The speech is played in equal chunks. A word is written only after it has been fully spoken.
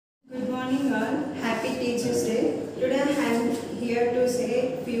morning all. Happy Teachers Day. Today I am here to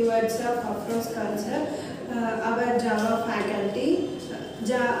say few words of Afro's culture. Our Java faculty.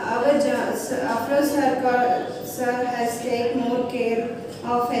 Afro sir has taken more care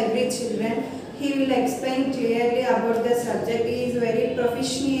of every children. He will explain clearly about the subject. He is very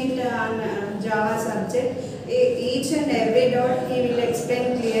proficient on Java subject. Each and every dot he will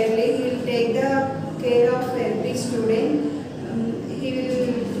explain clearly. He will take the care of every student. He will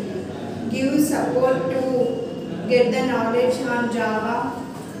give support to get the knowledge on Java,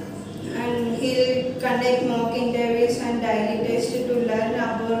 and he will conduct mock interviews and daily tests to learn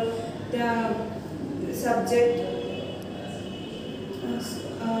about the subject.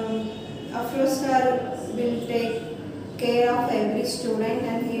 Afro sir will take care of every student,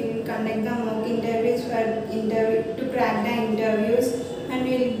 and he will conduct the mock interviews to crack the interviews, and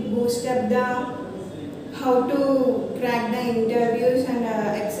will boost up the how to crack the interviews and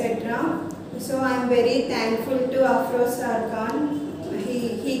etc. So I am very thankful to Afro Sir Khan.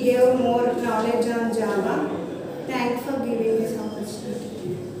 He gave more knowledge on Java. Thanks for giving this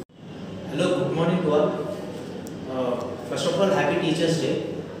opportunity. Hello, good morning to all. First of all, happy Teachers Day.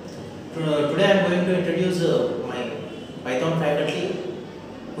 Today I am going to introduce my Python faculty,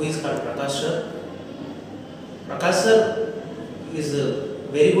 who is called Prakash sir. Prakash sir is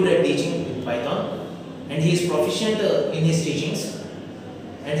very good at teaching in Python, and he is proficient in his teachings,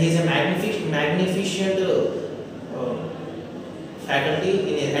 and he is a magnificent faculty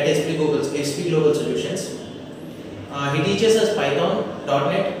at SP Global Solutions. He teaches us Python,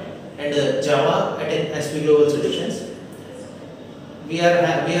 .NET and Java at SP Global Solutions. We are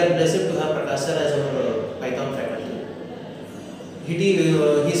blessed to have Prakash sir as our Python faculty.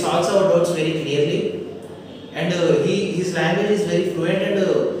 He solves our doubts very clearly, and his language is very fluent,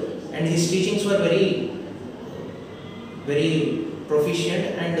 and his teachings were very proficient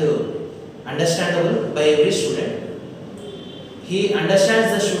and understandable by every student. He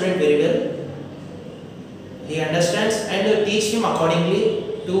understands the student very well. He understands and teach him accordingly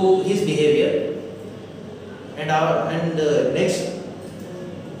to his behavior. And next,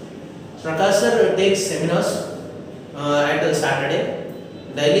 Prakash sir takes seminars at Saturday.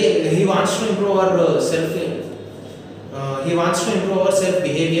 Daily, he wants to improve our self. He wants to improve our self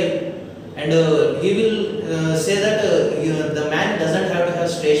behavior, and he will say that the man doesn't have to have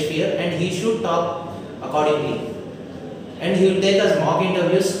stage fear, and he should talk accordingly. And he will take us mock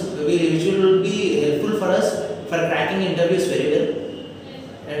interviews, which will be helpful for us for cracking interviews very well.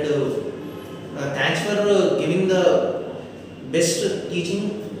 And thanks for giving the best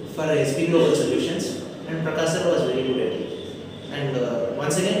teaching for SP Global Solutions. And Prakash sir was very good at it. And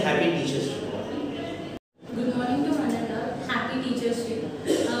once again, happy Teachers Day. Good morning to one and all. Happy Teachers Day.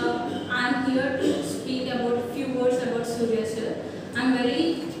 I am here to speak about few words about Surya sir. I am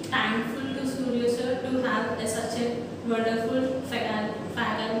very thankful to Surya sir to have such a wonderful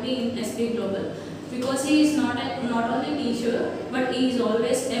faculty in SP Global, because he is not only teacher, but he is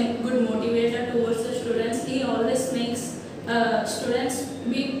always a good motivator towards the students. He always makes students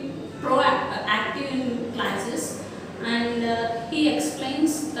be proactive in classes, and he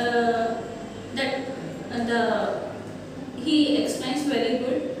explains he explains very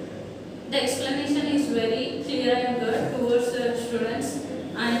good. The explanation is very clear and good towards the students,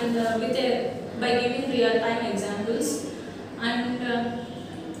 and by giving real-time examples. And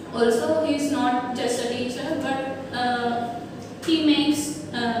also, he is not just a teacher, but he makes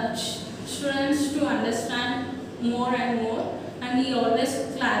students to understand more and more, and he always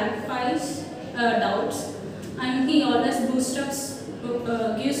clarifies doubts, and he always gives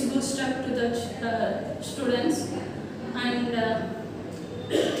boost up to the students, and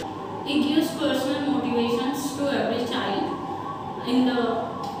he gives personal motivations to every child in the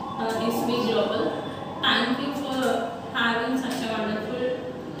SP Global. Thank you for having such a wonderful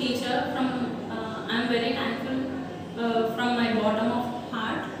teacher. I am very thankful from my bottom of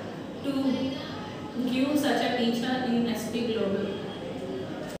heart to give such a teacher in SP Global.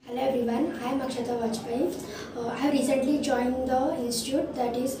 Hello everyone, I am Akshata Vajpayee. I have recently joined the institute,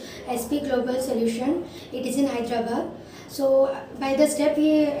 that is SP Global Solution. It is in Hyderabad. So by the step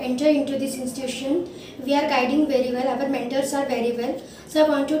we enter into this institution, we are guiding very well. Our mentors are very well. So I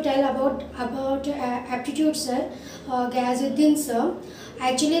want to tell about aptitude sir, Ghazuddin sir.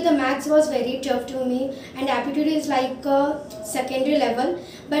 Actually the maths was very tough to me, and aptitude is like a secondary level,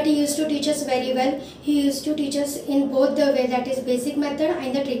 but he used to teach us very well. He used to teach us in both the way, that is basic method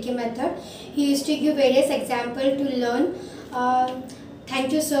and the tricky method. He used to give various examples to learn.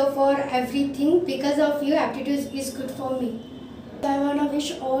 Thank you sir for everything. Because of you, aptitude is good for me. I want to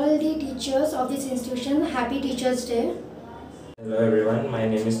wish all the teachers of this institution Happy Teachers Day. Hello everyone, my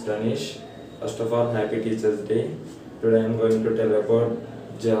name is Pranish. First of all, happy Teachers Day. Today I am going to tell about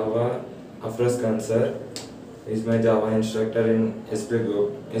Java. Afroz Khan sir is my Java instructor in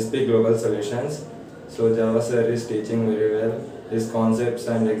SP Global Solutions. So Java sir is teaching very well. His concepts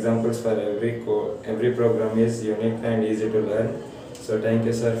and examples for every program is unique and easy to learn. So thank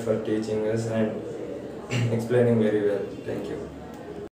you sir for teaching us and explaining very well. Thank you.